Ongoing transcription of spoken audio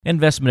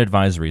Investment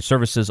advisory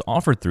services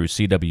offered through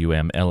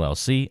CWM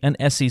LLC, an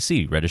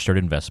SEC-registered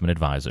investment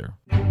advisor.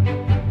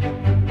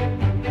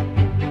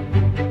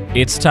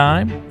 It's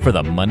time for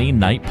the Money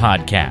Night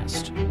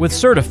Podcast with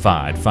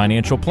certified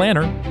financial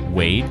planner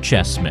Wade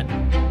Chessman.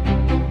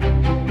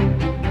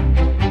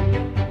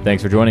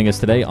 Thanks for joining us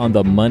today on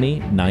the Money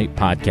Night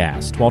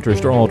Podcast. Walter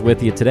Strohold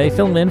with you today,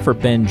 filling in for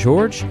Ben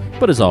George.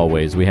 But as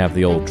always, we have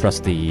the old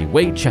trusty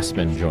Wade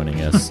Chessman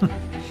joining us.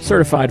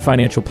 Certified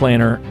financial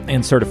planner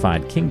and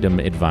certified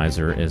kingdom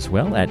advisor as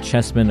well at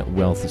Chessman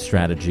Wealth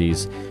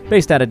Strategies.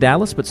 Based out of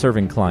Dallas, but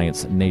serving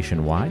clients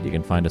nationwide. You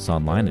can find us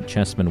online at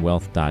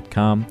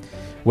chessmanwealth.com.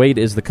 Wade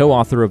is the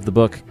co-author of the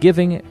book,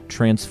 Giving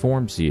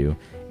Transforms You,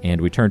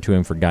 and we turn to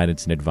him for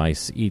guidance and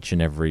advice each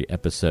and every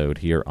episode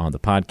here on the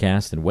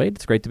podcast. And Wade,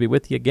 it's great to be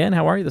with you again.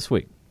 How are you this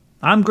week?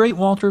 I'm great,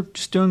 Walter.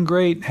 Just doing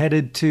great.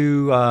 Headed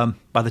to,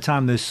 by the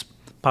time this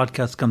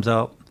podcast comes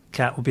out,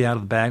 Cat will be out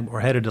of the bag.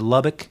 We're headed to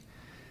Lubbock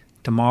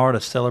tomorrow to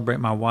celebrate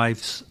my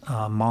wife's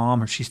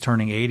mom. She's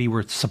turning 80.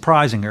 We're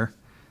surprising her,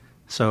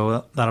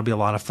 so that'll be a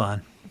lot of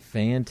fun.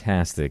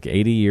 Fantastic.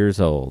 80 years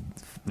old.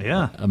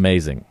 Yeah.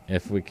 Amazing.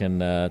 If we can,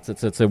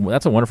 that's a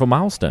wonderful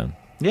milestone.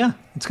 Yeah,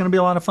 it's going to be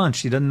a lot of fun.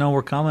 She doesn't know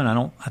we're coming.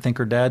 I think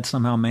her dad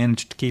somehow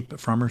managed to keep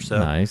it from her. So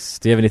nice.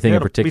 Do you have anything in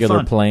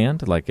particular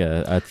planned, like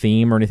a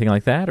theme or anything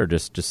like that, or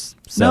just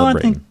celebrating? No, I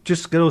think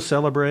just go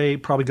celebrate.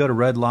 Probably go to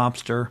Red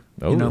Lobster.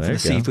 Oh, for the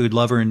seafood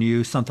lover in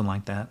you, something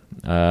like that.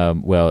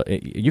 Well,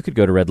 you could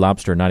go to Red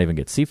Lobster and not even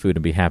get seafood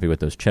and be happy with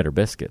those cheddar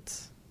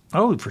biscuits.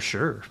 Oh, for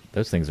sure.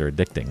 Those things are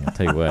addicting. I'll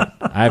tell you what.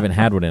 I haven't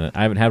had one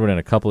in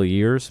a couple of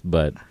years,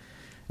 but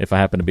if I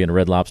happen to be in a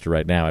Red Lobster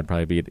right now, I'd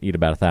probably eat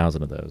about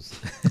 1,000 of those.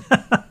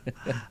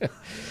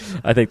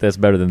 I think that's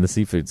better than the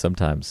seafood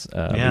sometimes,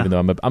 even though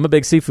I'm a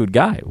big seafood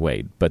guy,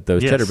 Wade. But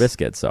those cheddar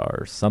biscuits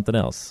are something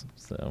else.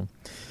 So,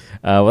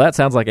 well, that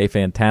sounds like a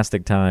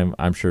fantastic time.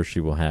 I'm sure she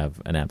will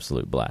have an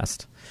absolute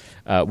blast.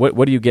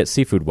 What do you get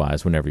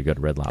seafood-wise whenever you go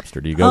to Red Lobster?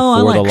 Do you go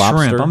for the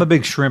lobster? Shrimp. I'm a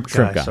big shrimp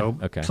guy. So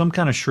okay. Some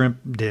kind of shrimp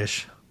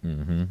dish.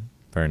 Mm-hmm.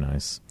 Very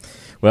nice.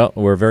 Well,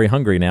 we're very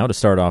hungry now to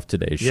start off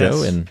today's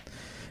show, and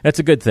that's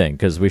a good thing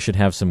because we should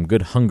have some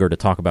good hunger to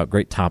talk about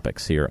great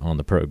topics here on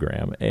the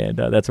program, and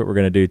that's what we're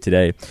going to do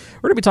today.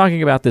 We're going to be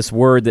talking about this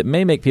word that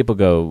may make people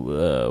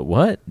go,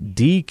 what?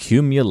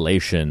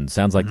 Decumulation.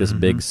 Sounds like this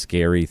big,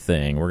 scary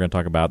thing. We're going to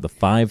talk about the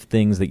 5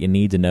 things that you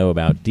need to know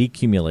about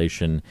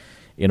decumulation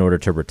in order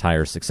to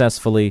retire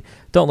successfully.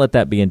 Don't let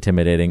that be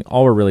intimidating.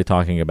 All we're really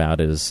talking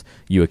about is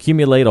you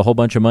accumulate a whole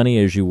bunch of money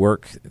as you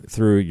work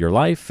through your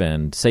life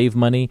and save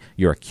money.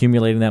 You're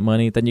accumulating that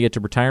money. Then you get to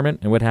retirement,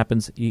 and what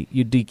happens?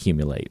 You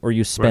decumulate, or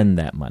you spend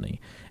that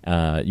money.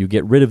 You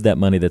get rid of that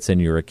money that's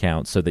in your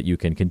account so that you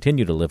can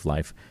continue to live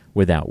life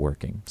without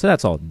working. So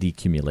that's all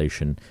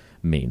decumulation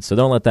means. So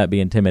don't let that be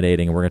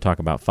intimidating. We're going to talk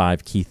about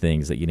 5 key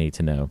things that you need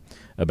to know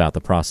about the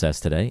process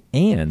today.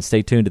 And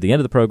stay tuned to the end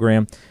of the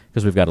program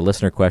because we've got a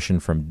listener question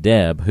from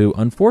Deb, who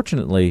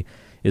unfortunately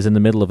is in the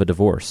middle of a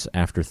divorce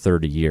after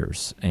 30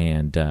 years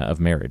and of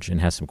marriage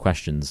and has some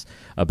questions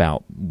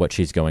about what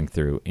she's going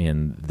through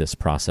in this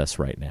process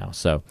right now.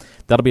 So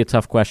that'll be a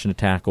tough question to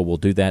tackle. We'll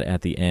do that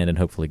at the end and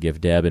hopefully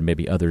give Deb and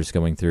maybe others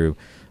going through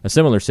a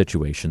similar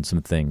situation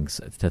some things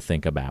to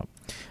think about.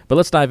 But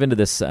let's dive into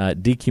this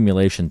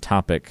decumulation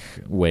topic,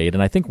 Wade.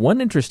 And I think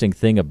one interesting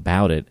thing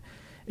about it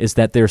is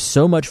that there's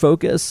so much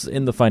focus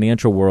in the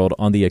financial world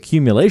on the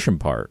accumulation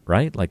part,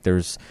 right? Like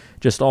there's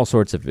just all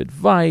sorts of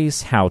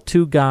advice,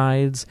 how-to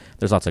guides.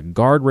 There's lots of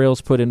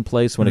guardrails put in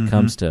place when it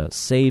comes to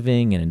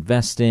saving and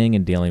investing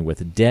and dealing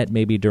with debt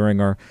maybe during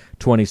our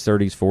 20s,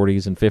 30s,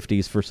 40s, and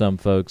 50s for some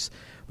folks.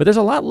 But there's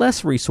a lot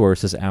less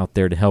resources out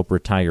there to help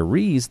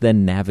retirees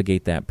then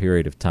navigate that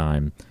period of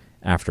time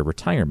after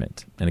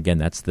retirement. And again,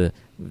 that's the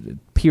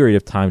period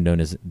of time known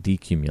as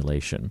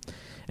decumulation.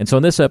 And so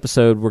in this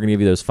episode, we're going to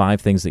give you those 5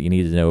 things that you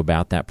need to know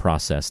about that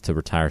process to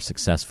retire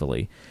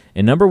successfully.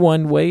 And number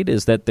 1, Wade,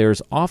 is that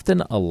there's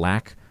often a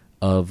lack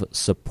of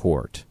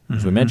support.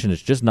 As we mentioned,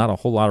 it's just not a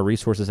whole lot of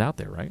resources out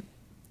there, right?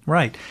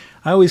 Right.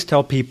 I always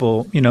tell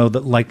people,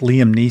 that like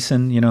Liam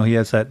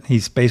Neeson, he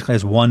basically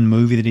has one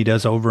movie that he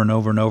does over and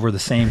over and over, the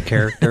same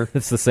character.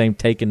 It's the same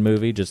Taken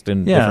movie, just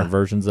in different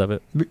versions of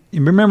it.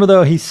 Remember,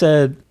 though, he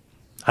said,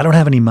 I don't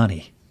have any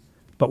money,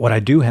 but what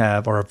I do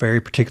have are a very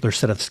particular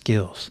set of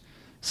skills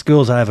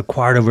I have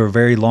acquired over a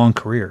very long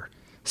career,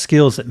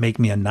 skills that make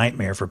me a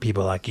nightmare for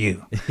people like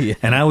you. Yeah.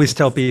 And I always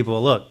tell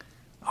people, look,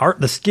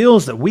 the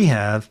skills that we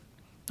have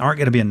aren't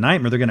going to be a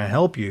nightmare. They're going to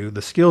help you.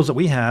 The skills that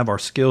we have are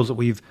skills that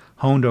we've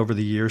honed over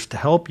the years to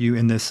help you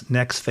in this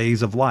next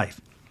phase of life,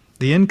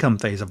 the income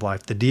phase of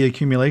life, the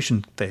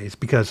deaccumulation phase,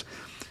 because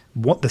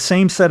the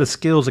same set of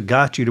skills that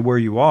got you to where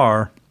you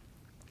are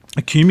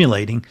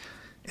accumulating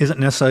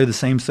isn't necessarily the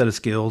same set of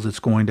skills that's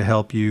going to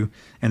help you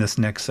in this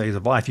next phase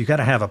of life. You got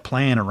to have a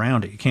plan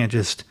around it. You can't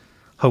just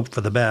hope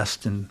for the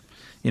best and,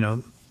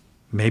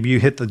 maybe you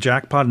hit the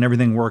jackpot and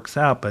everything works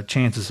out, but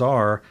chances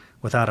are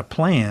without a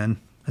plan,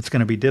 it's going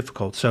to be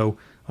difficult. So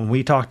when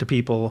we talk to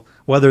people,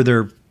 whether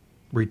they're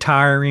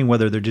retiring,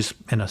 whether they're just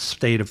in a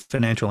state of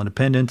financial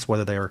independence,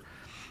 whether they're,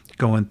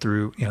 going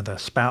through,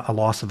 a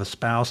loss of a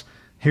spouse.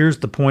 Here's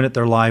the point at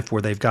their life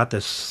where they've got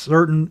this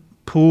certain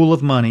pool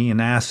of money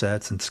and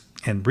assets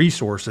and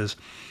resources.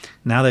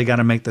 Now they got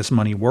to make this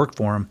money work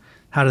for them.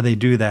 How do they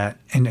do that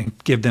and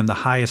give them the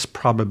highest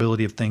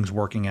probability of things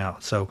working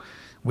out? So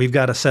we've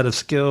got a set of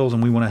skills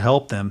and we want to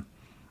help them.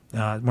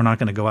 We're not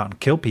going to go out and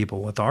kill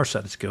people with our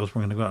set of skills.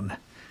 We're going to go out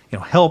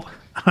and help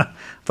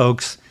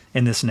folks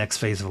in this next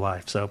phase of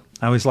life. So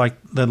I always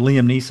like the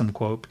Liam Neeson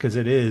quote because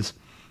it is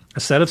a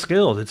set of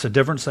skills. It's a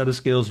different set of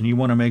skills, and you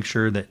want to make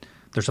sure that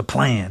there's a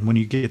plan when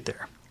you get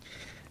there.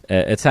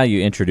 It's how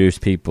you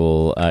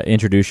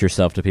introduce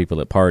yourself to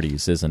people at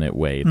parties, isn't it,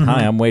 Wade? Mm-hmm.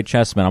 Hi, I'm Wade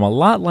Chessman. I'm a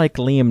lot like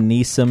Liam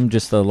Neeson,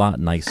 just a lot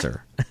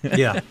nicer.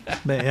 Yeah,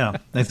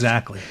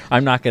 exactly.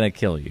 I'm not going to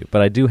kill you,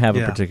 but I do have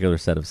a particular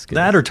set of skills.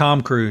 That or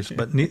Tom Cruise,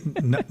 but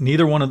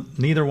neither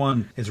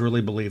one is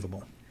really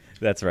believable.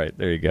 That's right.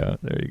 There you go.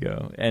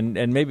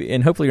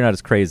 And hopefully you're not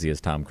as crazy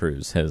as Tom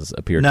Cruise has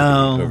appeared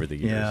to be over the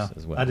years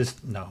as well.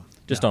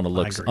 On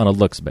a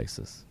looks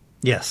basis.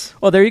 Yes.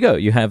 Well, there you go.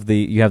 You have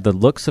the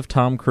looks of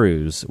Tom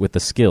Cruise with the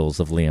skills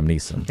of Liam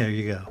Neeson. There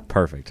you go.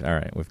 Perfect. All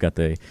right, we've got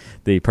the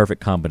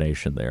perfect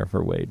combination there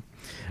for Wade.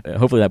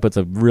 Hopefully that puts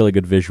a really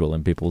good visual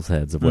in people's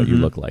heads of what you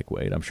look like,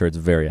 Wade. I'm sure it's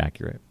very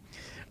accurate.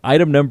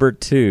 Item number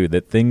 2,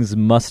 that you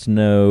must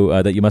know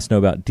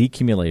about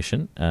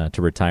decumulation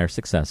to retire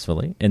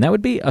successfully, and that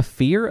would be a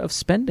fear of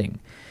spending,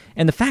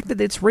 and the fact that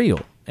it's real.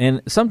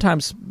 And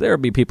sometimes there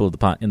would be people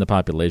in the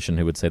population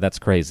who would say that's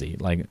crazy.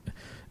 Like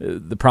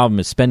the problem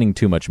is spending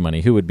too much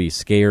money. Who would be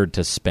scared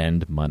to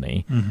spend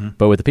money? Mm-hmm.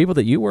 But with the people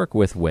that you work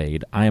with,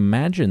 Wade, I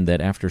imagine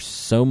that after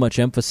so much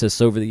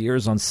emphasis over the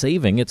years on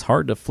saving, it's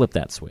hard to flip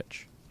that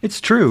switch.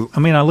 It's true. I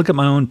mean, I look at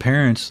my own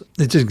parents.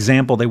 It's an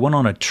example. They went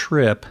on a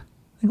trip.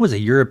 I think it was a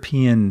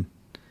European,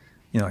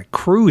 like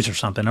cruise or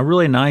something, a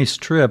really nice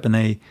trip, and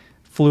they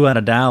flew out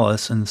of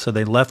Dallas, and so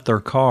they left their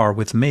car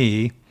with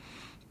me,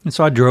 and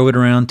so I drove it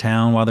around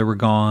town while they were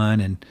gone,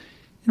 and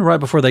right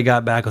before they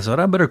got back, I said,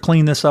 I better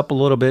clean this up a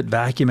little bit,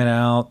 vacuum it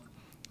out,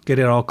 get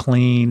it all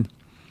clean.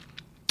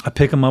 I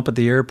pick them up at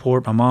the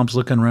airport. My mom's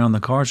looking around the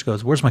car. She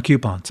goes, "Where's my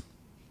coupons?"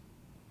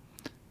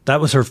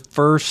 That was her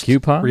first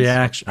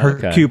reaction.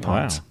 Her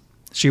coupons. Wow.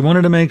 She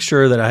wanted to make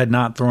sure that I had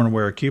not thrown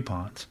away her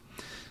coupons.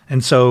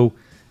 And so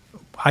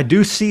I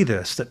do see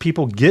this, that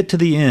people get to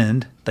the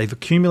end, they've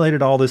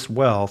accumulated all this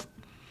wealth,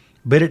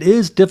 but it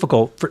is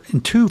difficult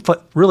in two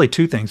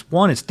things.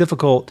 One, it's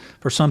difficult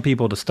for some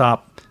people to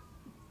stop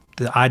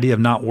the idea of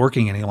not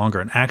working any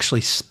longer and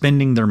actually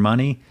spending their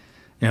money.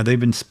 They've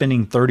been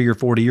spending 30 or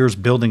 40 years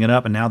building it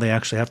up, and now they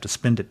actually have to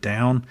spend it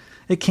down.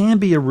 It can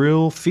be a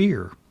real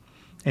fear.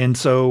 And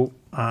so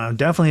I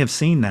definitely have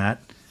seen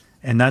that,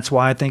 and that's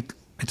why I think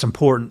it's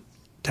important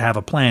to have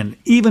a plan.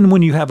 Even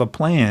when you have a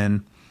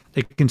plan,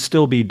 it can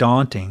still be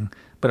daunting,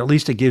 but at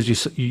least it gives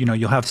you,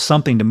 you'll have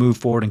something to move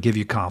forward and give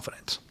you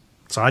confidence.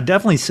 So I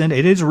definitely send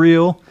it is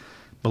real,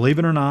 believe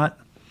it or not,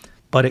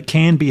 but it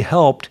can be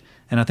helped.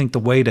 And I think the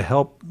way to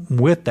help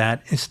with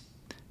that is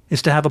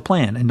to have a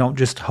plan and don't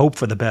just hope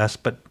for the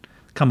best, but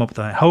come up with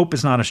that. Hope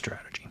is not a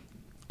strategy.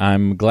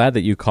 I'm glad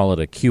that you call it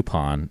a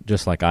coupon,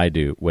 just like I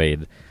do,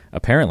 Wade.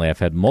 Apparently, I've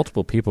had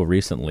multiple people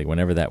recently,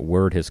 whenever that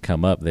word has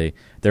come up,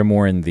 they're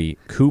more in the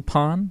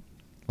coupon.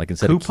 Like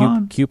instead of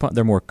coupon,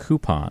 they're more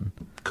coupon.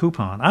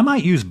 Coupon. I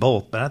might use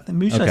both, but I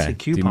think usually I say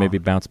coupon. Do you maybe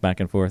bounce back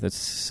and forth?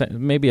 It's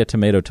maybe a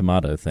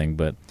tomato thing,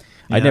 but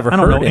yeah, I never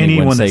heard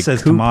anyone that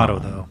says coupon. Tomato,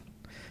 though.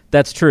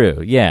 That's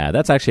true. Yeah,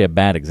 that's actually a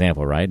bad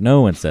example, right?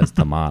 No one says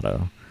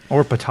tomato.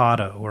 Or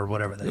potato, or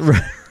whatever they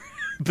say.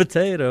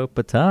 Potato.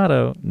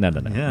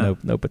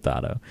 No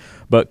potato.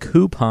 But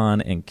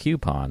coupon and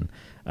coupon,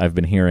 I've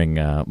been hearing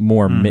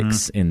more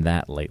mix in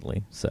that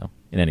lately. So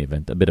in any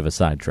event, a bit of a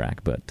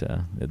sidetrack, but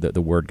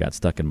the word got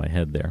stuck in my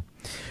head there.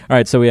 All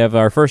right, so we have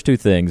our first 2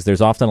 things.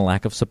 There's often a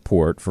lack of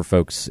support for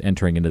folks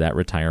entering into that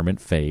retirement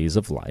phase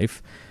of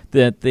life,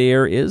 that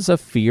there is a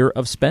fear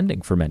of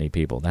spending for many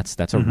people.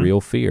 That's a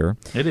real fear.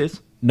 It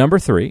is. Number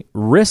 3,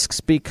 risks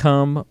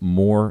become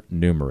more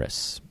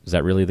numerous. Is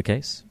that really the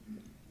case?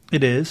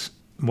 It is.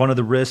 One of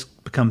the risks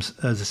becomes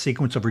as a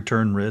sequence of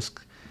return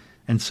risk.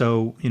 And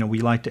so,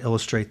 we like to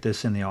illustrate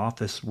this in the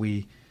office.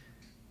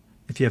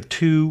 If you have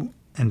 2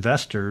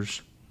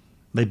 investors,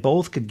 they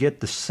both could get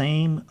the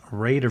same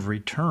rate of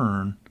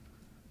return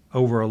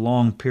over a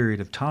long period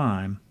of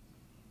time,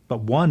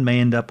 but one may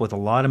end up with a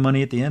lot of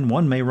money at the end,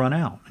 one may run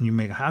out. And you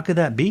may go, how could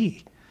that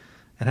be?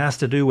 It has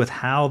to do with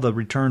how the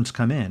returns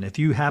come in. If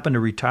you happen to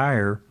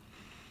retire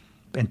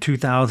in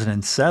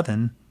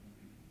 2007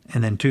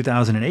 and then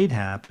 2008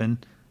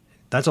 happened,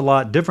 that's a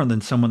lot different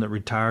than someone that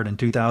retired in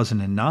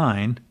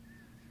 2009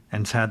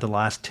 and's had the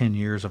last 10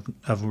 years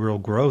of real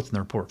growth in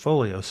their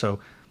portfolio. So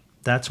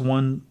that's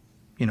one,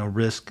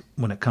 risk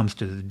when it comes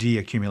to the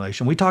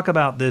deaccumulation. We talk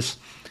about this.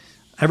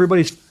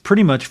 Everybody's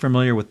pretty much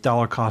familiar with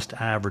dollar cost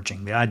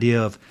averaging, the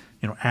idea of,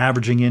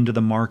 averaging into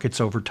the markets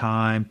over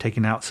time,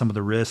 taking out some of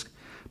the risk.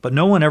 But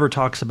no one ever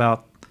talks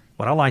about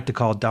what I like to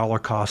call dollar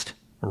cost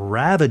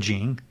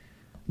ravaging,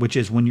 which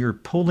is when you're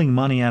pulling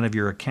money out of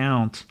your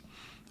account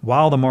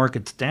while the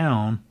market's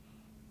down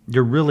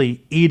you're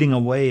really eating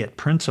away at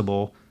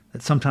principal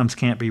that sometimes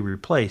can't be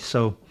replaced.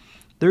 So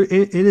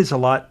it is a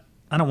lot.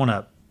 I don't want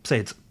to say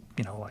it's,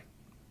 like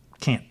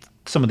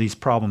some of these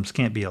problems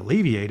can't be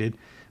alleviated,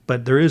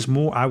 but there is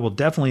more. I will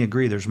definitely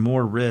agree there's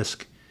more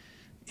risk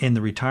in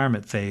the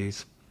retirement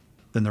phase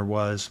than there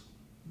was.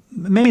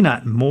 Maybe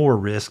not more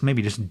risk,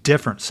 maybe just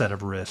different set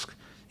of risk,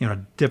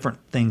 different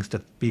things to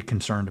be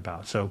concerned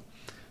about. So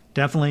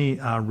definitely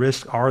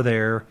risks are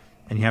there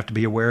and you have to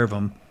be aware of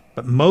them,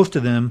 but most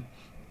of them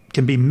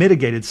can be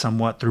mitigated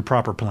somewhat through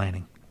proper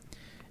planning.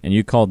 And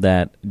you called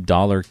that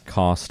dollar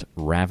cost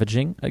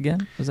ravaging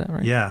again? Is that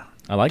right? Yeah.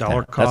 I like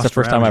that. That's the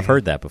first time I've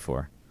heard that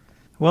before.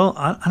 Well,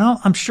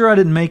 I'm sure I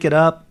didn't make it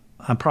up.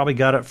 I probably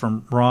got it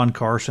from Ron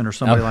Carson or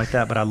somebody like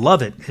that, but I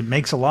love it. It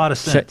makes a lot of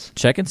sense.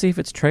 Check and see if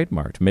it's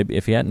trademarked. Maybe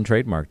if you hadn't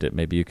trademarked it,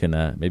 maybe you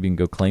can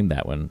go claim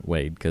that one,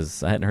 Wade,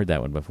 because I hadn't heard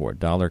that one before.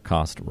 Dollar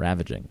cost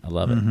ravaging. I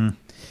love it. Mm-hmm.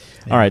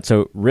 Yeah. All right,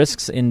 so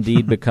risks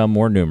indeed become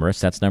more numerous.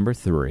 That's number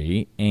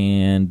 3.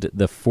 And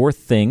the fourth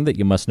thing that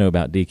you must know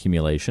about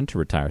decumulation to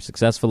retire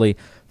successfully,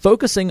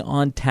 focusing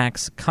on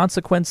tax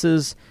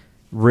consequences.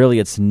 Really,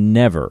 it's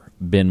never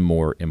been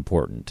more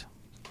important.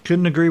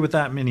 Couldn't agree with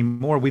that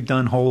anymore. We've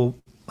done whole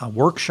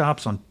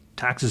workshops on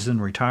taxes in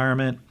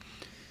retirement.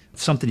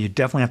 It's something you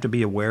definitely have to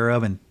be aware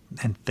of and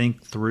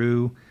think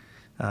through.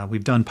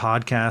 We've done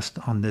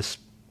podcasts on this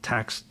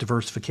tax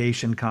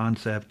diversification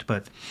concept,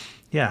 but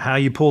yeah, how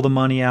you pull the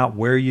money out,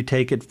 where you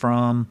take it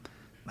from,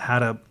 how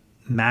to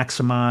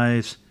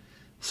maximize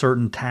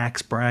certain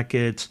tax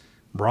brackets,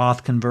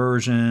 Roth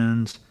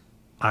conversions,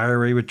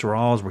 IRA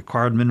withdrawals,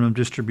 required minimum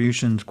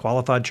distributions,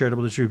 qualified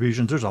charitable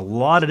distributions. There's a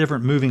lot of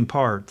different moving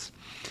parts.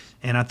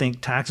 And I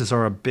think taxes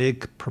are a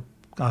big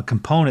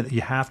component that you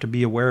have to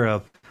be aware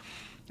of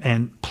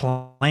and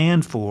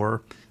plan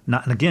for.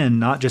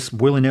 Not just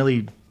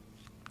willy-nilly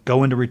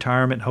go into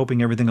retirement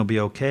hoping everything will be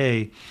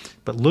okay,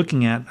 but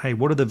looking at, hey,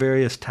 what are the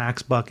various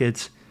tax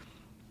buckets?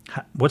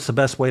 What's the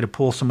best way to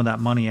pull some of that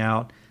money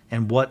out?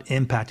 And what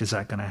impact is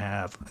that going to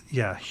have?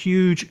 Yeah,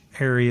 huge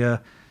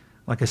area.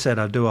 Like I said,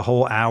 I'll do a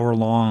whole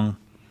hour-long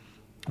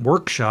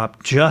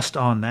workshop just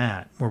on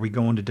that, where we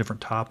go into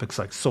different topics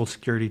like Social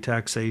Security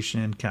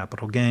taxation,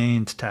 capital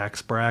gains,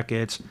 tax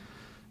brackets.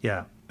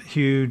 Yeah,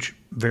 huge,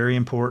 very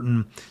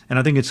important. And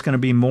I think it's going to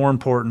be more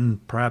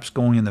important perhaps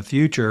going in the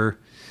future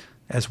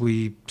as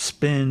we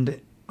spend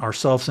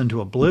ourselves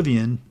into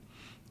oblivion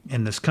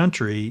in this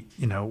country.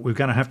 We're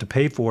going to have to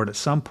pay for it at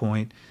some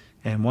point.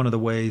 And one of the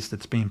ways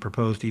that's being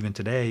proposed even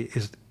today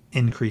is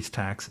increased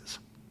taxes.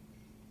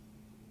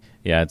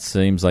 Yeah, it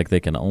seems like they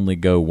can only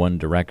go one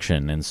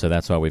direction, and so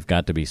that's why we've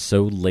got to be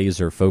so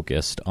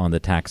laser-focused on the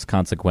tax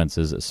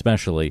consequences,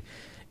 especially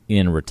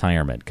in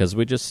retirement, because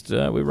we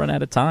run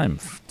out of time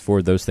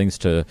for those things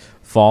to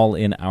fall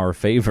in our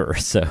favor.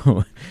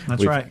 So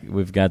that's right.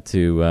 We've got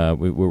to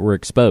we're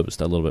exposed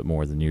a little bit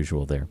more than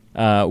usual there.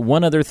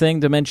 One other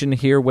thing to mention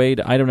here, Wade,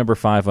 item number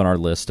 5 on our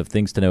list of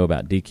things to know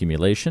about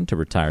decumulation to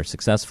retire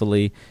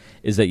successfully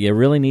is that you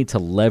really need to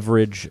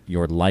leverage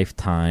your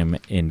lifetime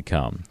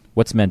income.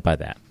 What's meant by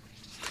that?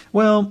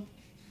 Well,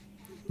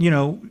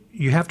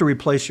 you have to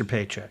replace your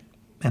paycheck,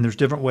 and there's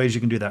different ways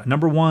you can do that.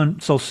 Number 1,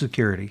 Social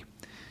Security.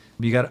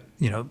 You got,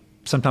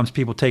 sometimes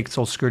people take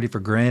Social Security for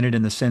granted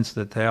in the sense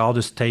that I'll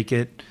just take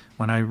it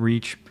when I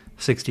reach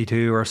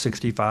 62 or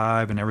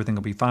 65 and everything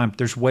will be fine. But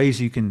there's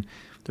ways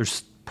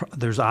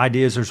there's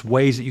ideas, there's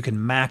ways that you can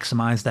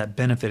maximize that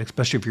benefit,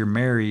 especially if you're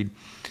married,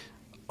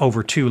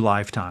 over 2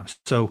 lifetimes.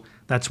 So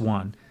that's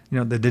one.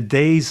 The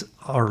days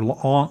are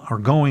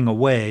going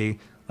away.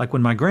 Like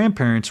when my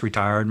grandparents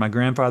retired, my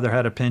grandfather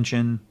had a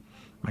pension,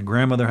 my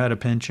grandmother had a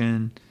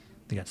pension,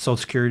 they got Social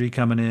Security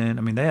coming in.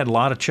 I mean, they had a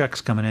lot of checks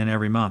coming in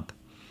every month.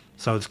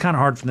 So it's kind of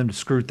hard for them to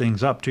screw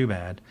things up too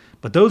bad.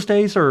 But those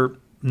days are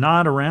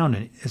not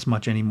around as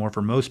much anymore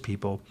for most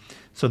people.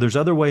 So there's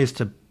other ways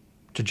to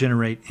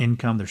generate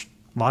income. There's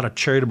a lot of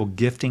charitable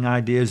gifting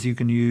ideas you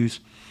can use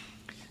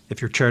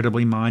if you're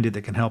charitably minded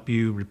that can help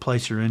you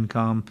replace your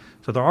income.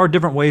 So there are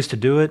different ways to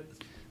do it.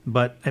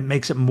 But it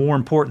makes it more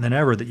important than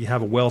ever that you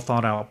have a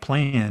well-thought-out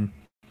plan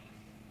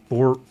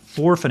for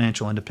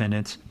financial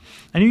independence.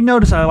 And you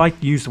notice I like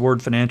to use the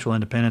word financial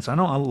independence. I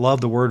love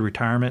the word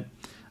retirement.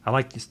 I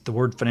like the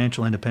word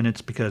financial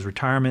independence because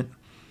retirement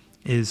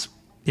is,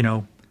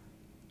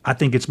 I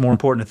think it's more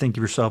important to think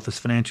of yourself as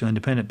financially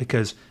independent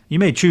because you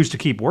may choose to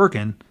keep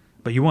working,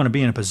 but you want to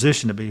be in a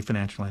position to be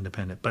financially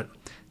independent. But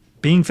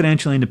being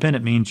financially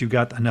independent means you've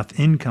got enough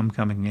income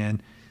coming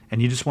in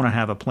and you just want to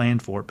have a plan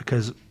for it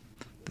because,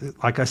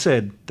 like I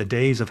said, the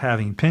days of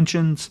having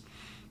pensions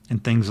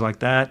and things like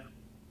that,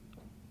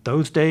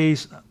 those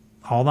days,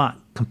 all not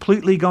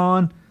completely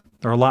gone,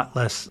 they're a lot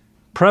less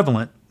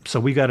prevalent. So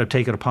we got to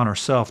take it upon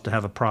ourselves to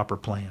have a proper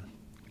plan.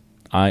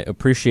 I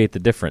appreciate the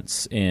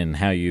difference in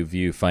how you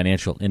view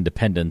financial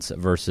independence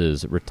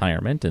versus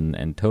retirement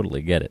and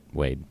totally get it,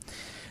 Wade.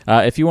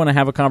 If you want to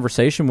have a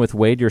conversation with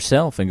Wade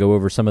yourself and go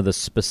over some of the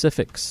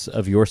specifics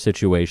of your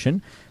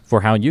situation for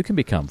how you can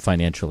become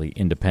financially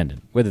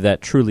independent, whether that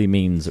truly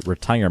means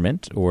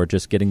retirement or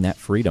just getting that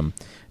freedom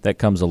that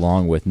comes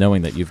along with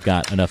knowing that you've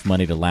got enough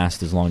money to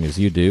last as long as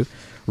you do.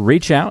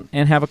 Reach out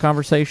and have a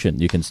conversation.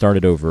 You can start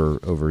it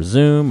over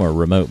Zoom or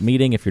remote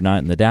meeting. If you're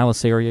not in the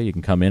Dallas area, you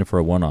can come in for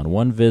a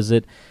one-on-one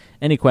visit.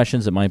 Any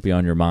questions that might be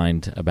on your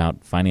mind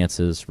about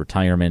finances,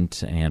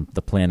 retirement, and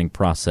the planning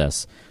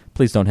process,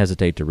 please don't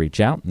hesitate to reach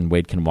out, and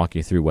Wade can walk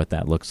you through what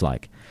that looks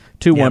like.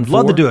 214. I'd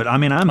love to do it. I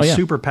mean, I'm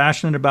super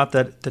passionate about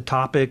the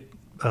topic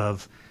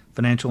of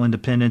financial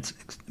independence,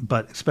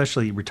 but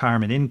especially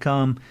retirement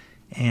income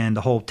and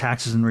the whole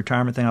taxes and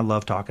retirement thing. I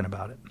love talking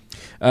about it.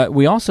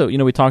 We also,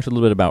 we talked a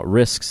little bit about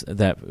risks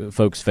that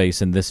folks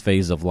face in this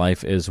phase of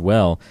life as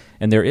well.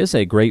 And there is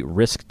a great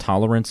risk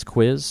tolerance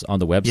quiz on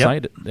the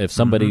website. Yep. If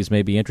somebody's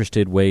maybe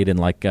interested, Wade, in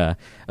like a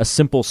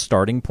simple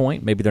starting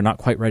point, maybe they're not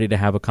quite ready to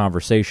have a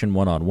conversation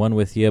one-on-one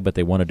with you, but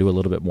they want to do a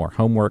little bit more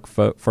homework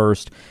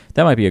first,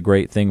 that might be a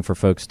great thing for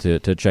folks to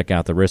check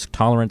out the risk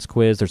tolerance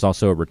quiz. There's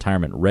also a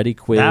retirement ready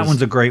quiz. That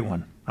one's a great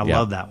one. I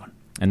love that one.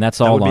 And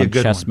that's all on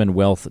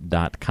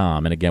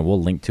chessmanwealth.com. And again,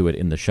 we'll link to it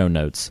in the show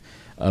notes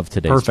of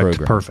today's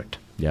program. Perfect.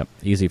 Yep,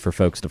 easy for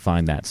folks to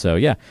find that. So,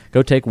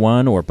 go take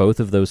one or both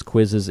of those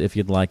quizzes if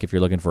you'd like. If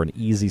you're looking for an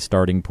easy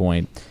starting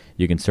point,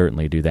 you can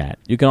certainly do that.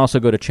 You can also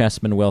go to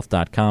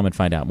chessmanwealth.com and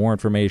find out more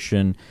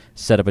information,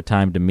 set up a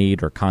time to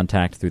meet or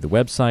contact through the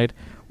website,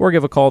 or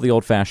give a call the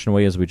old-fashioned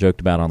way, as we joked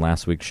about on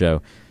last week's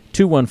show.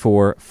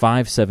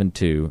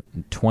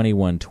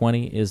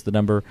 214-572-2120 is the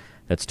number.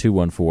 That's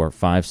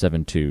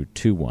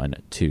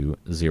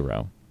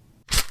 214-572-2120.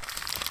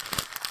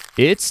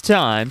 It's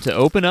time to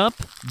open up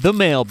the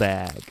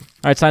mailbag. All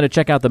right, it's time to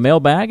check out the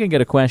mailbag and get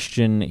a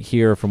question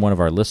here from one of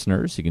our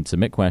listeners. You can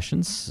submit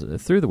questions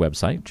through the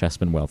website,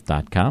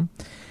 chessmanwealth.com.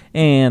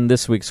 And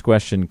this week's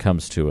question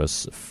comes to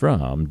us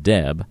from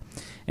Deb.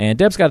 And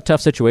Deb's got a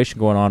tough situation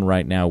going on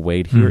right now,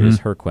 Wade. Here is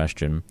her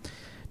question.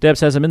 Deb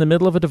says, I'm in the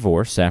middle of a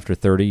divorce after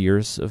 30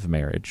 years of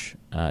marriage.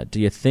 Do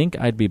you think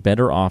I'd be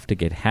better off to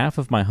get half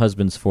of my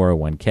husband's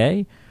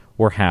 401k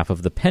or half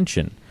of the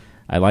pension?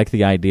 I like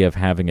the idea of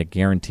having a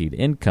guaranteed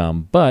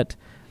income, but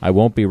I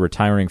won't be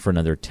retiring for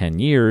another 10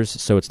 years,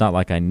 so it's not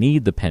like I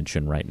need the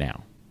pension right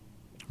now.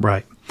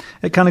 Right.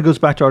 It kind of goes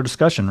back to our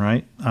discussion,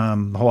 right?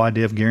 The whole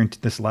idea of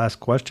this last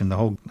question, the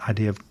whole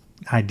idea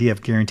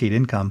of guaranteed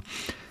income.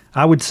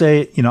 I would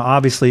say,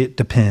 obviously it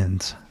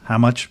depends.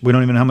 We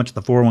don't even know how much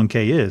the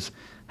 401k is.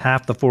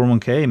 Half the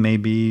 401k may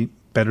be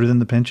better than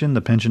the pension.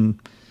 The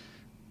pension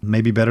may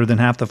be better than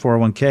half the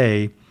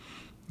 401k.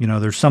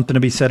 There's something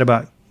to be said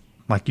about,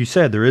 like you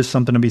said, there is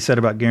something to be said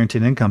about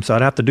guaranteed income. So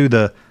I'd have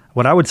to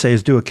what I would say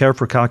is do a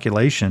careful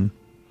calculation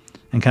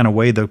and kind of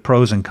weigh the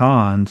pros and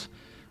cons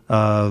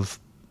of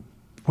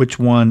which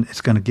one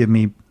is going to give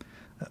me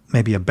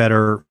maybe a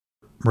better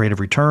rate of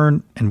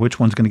return and which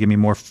one's going to give me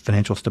more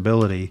financial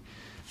stability.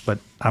 But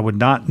I would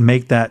not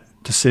make that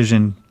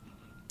decision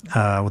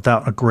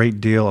without a great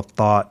deal of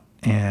thought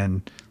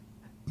and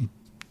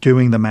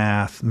doing the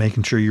math,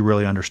 making sure you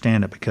really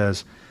understand it,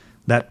 because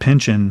that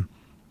pension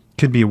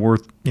could be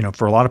worth,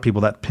 for a lot of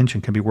people, that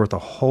pension can be worth a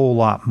whole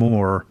lot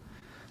more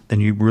than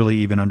you really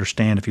even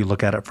understand if you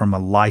look at it from a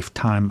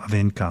lifetime of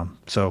income.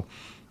 So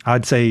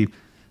I'd say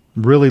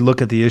really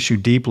look at the issue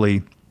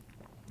deeply,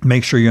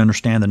 make sure you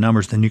understand the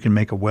numbers, then you can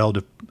make a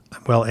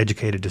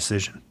well-educated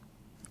decision.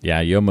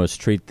 Yeah, you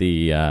almost treat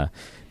the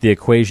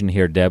equation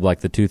here, Deb, like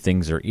the two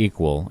things are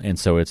equal, and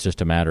so it's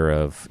just a matter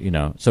of,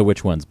 so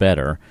which one's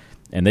better?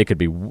 And they could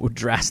be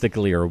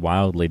drastically or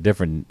wildly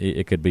different.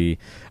 It could be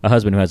a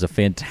husband who has a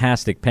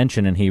fantastic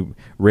pension and he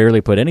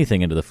rarely put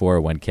anything into the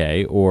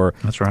 401k, or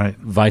that's right,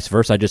 vice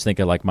versa. I just think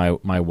of like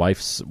my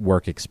wife's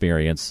work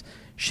experience.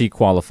 She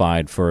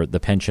qualified for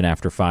the pension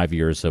after 5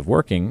 years of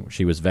working.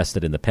 She was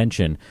vested in the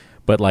pension,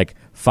 but like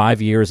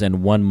 5 years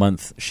and 1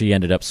 month, she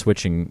ended up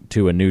switching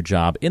to a new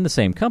job in the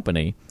same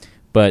company,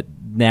 but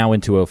now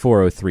into a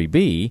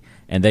 403b,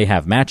 and they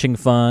have matching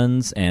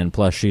funds, and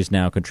plus she's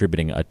now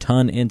contributing a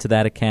ton into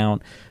that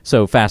account.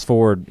 So fast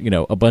forward,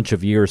 a bunch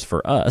of years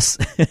for us,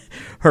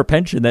 her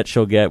pension that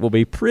she'll get will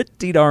be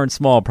pretty darn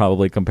small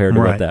probably compared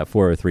to what that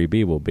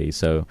 403b will be.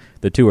 So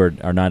the two are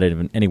not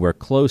even anywhere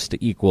close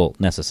to equal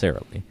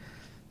necessarily.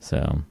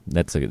 So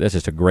that's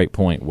just a great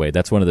point, Wade.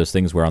 That's one of those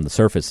things where on the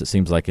surface it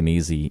seems like an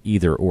easy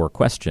either-or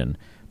question,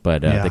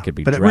 but they could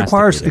be drastically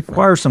different. It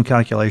requires some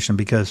calculation,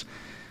 because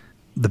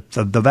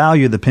the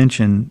value of the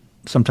pension,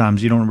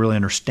 sometimes you don't really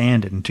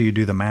understand it until you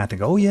do the math and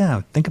go, oh,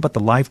 yeah, think about the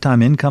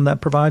lifetime income that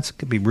provides. It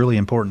could be really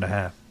important to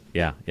have.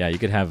 Yeah. You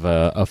could have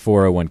a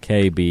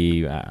 401k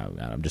be,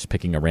 I'm just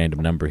picking a random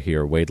number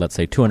here, Wade, let's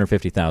say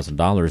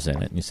 $250,000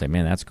 in it, and you say,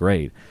 man, that's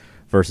great,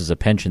 versus a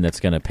pension that's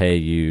going to pay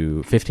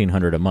you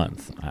 $1,500 a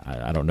month.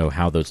 I don't know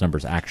how those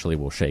numbers actually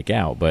will shake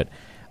out, but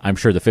I'm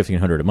sure the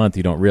 $1,500 a month,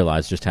 you don't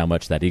realize just how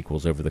much that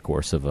equals over the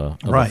course of a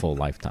full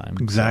lifetime.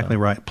 Exactly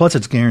right. Plus,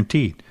 it's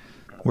guaranteed,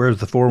 whereas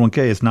the 401k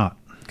is not.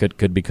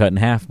 Could be cut in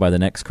half by the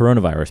next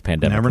coronavirus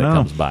pandemic that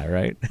comes by,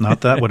 right?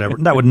 Not that would ever.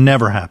 That would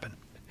never happen.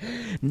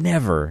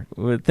 Never.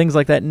 Things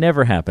like that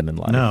never happen in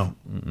life. No,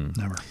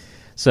 never.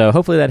 So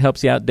hopefully that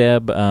helps you out,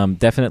 Deb.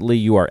 Definitely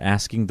you are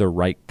asking the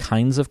right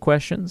kinds of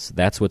questions.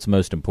 That's what's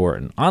most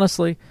important.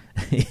 Honestly,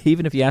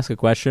 even if you ask a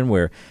question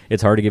where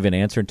it's hard to give an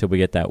answer until we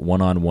get that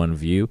one-on-one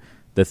view,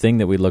 the thing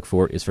that we look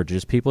for is for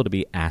just people to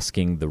be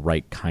asking the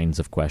right kinds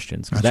of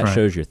questions, because that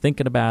shows you're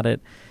thinking about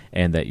it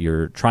and that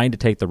you're trying to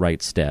take the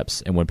right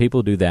steps. And when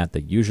people do that, they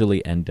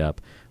usually end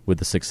up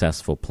with a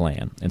successful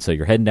plan. And so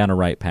you're heading down a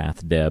right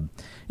path, Deb.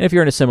 And if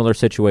you're in a similar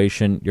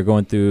situation, you're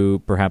going through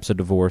perhaps a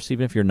divorce,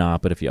 even if you're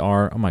not, but if you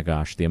are, oh my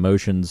gosh, the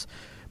emotions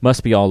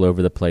must be all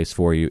over the place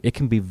for you. It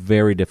can be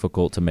very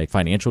difficult to make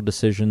financial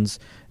decisions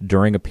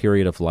during a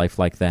period of life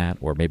like that,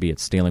 or maybe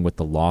it's dealing with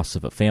the loss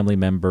of a family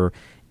member.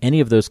 Any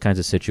of those kinds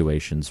of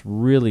situations,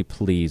 really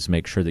please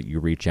make sure that you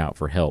reach out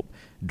for help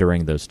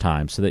during those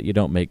times so that you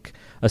don't make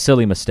a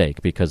silly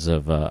mistake because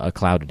of a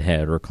clouded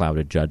head or a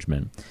clouded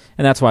judgment.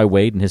 And that's why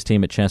Wade and his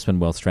team at Chessman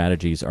Wealth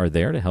Strategies are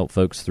there to help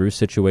folks through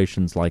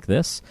situations like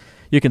this.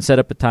 You can set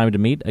up a time to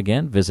meet.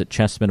 Again, visit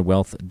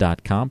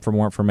chessmanwealth.com for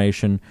more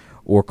information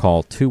or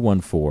call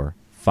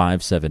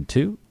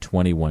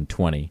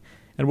 214-572-2120.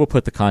 And we'll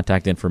put the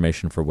contact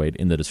information for Wade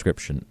in the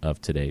description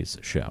of today's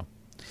show.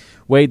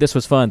 Wade, this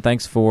was fun.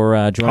 Thanks for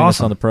joining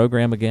us on the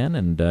program again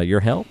and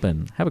your help,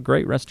 and have a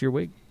great rest of your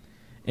week.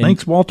 And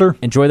thanks, Walter.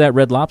 Enjoy that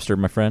red lobster,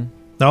 my friend.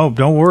 No,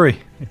 don't worry.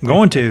 I'm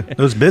going to.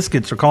 Those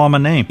biscuits are calling my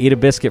name. Eat a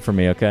biscuit for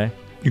me, okay?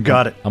 You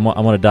got it. I'm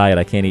on a diet.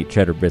 I can't eat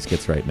cheddar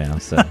biscuits right now,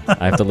 so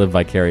I have to live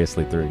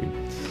vicariously through you.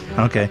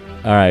 Okay.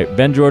 All right.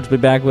 Ben George will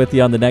be back with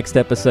you on the next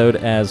episode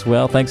as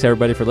well. Thanks,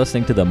 everybody, for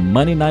listening to the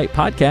Money Night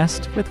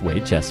Podcast with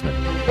Wade Chessman.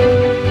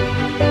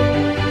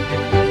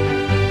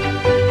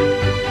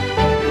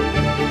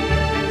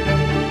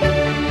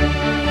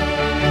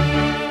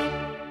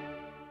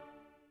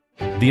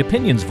 The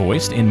opinions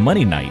voiced in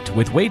Money Night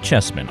with Wade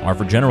Chessman are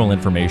for general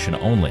information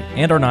only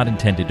and are not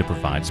intended to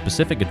provide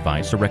specific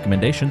advice or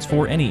recommendations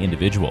for any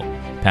individual.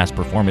 Past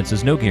performance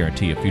is no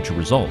guarantee of future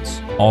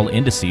results. All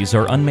indices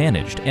are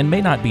unmanaged and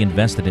may not be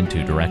invested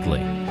into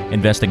directly.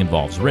 Investing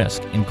involves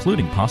risk,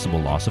 including possible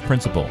loss of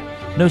principal.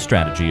 No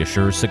strategy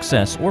assures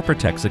success or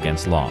protects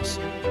against loss.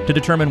 To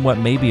determine what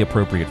may be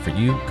appropriate for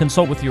you,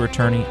 consult with your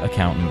attorney,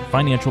 accountant,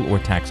 financial, or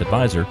tax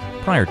advisor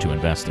prior to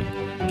investing.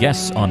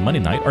 Guests on Money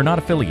Night are not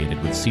affiliated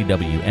with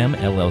CWM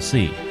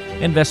LLC.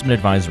 Investment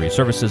advisory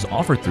services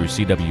offered through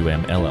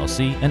CWM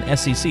LLC, an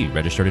SEC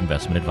registered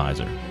investment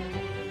advisor.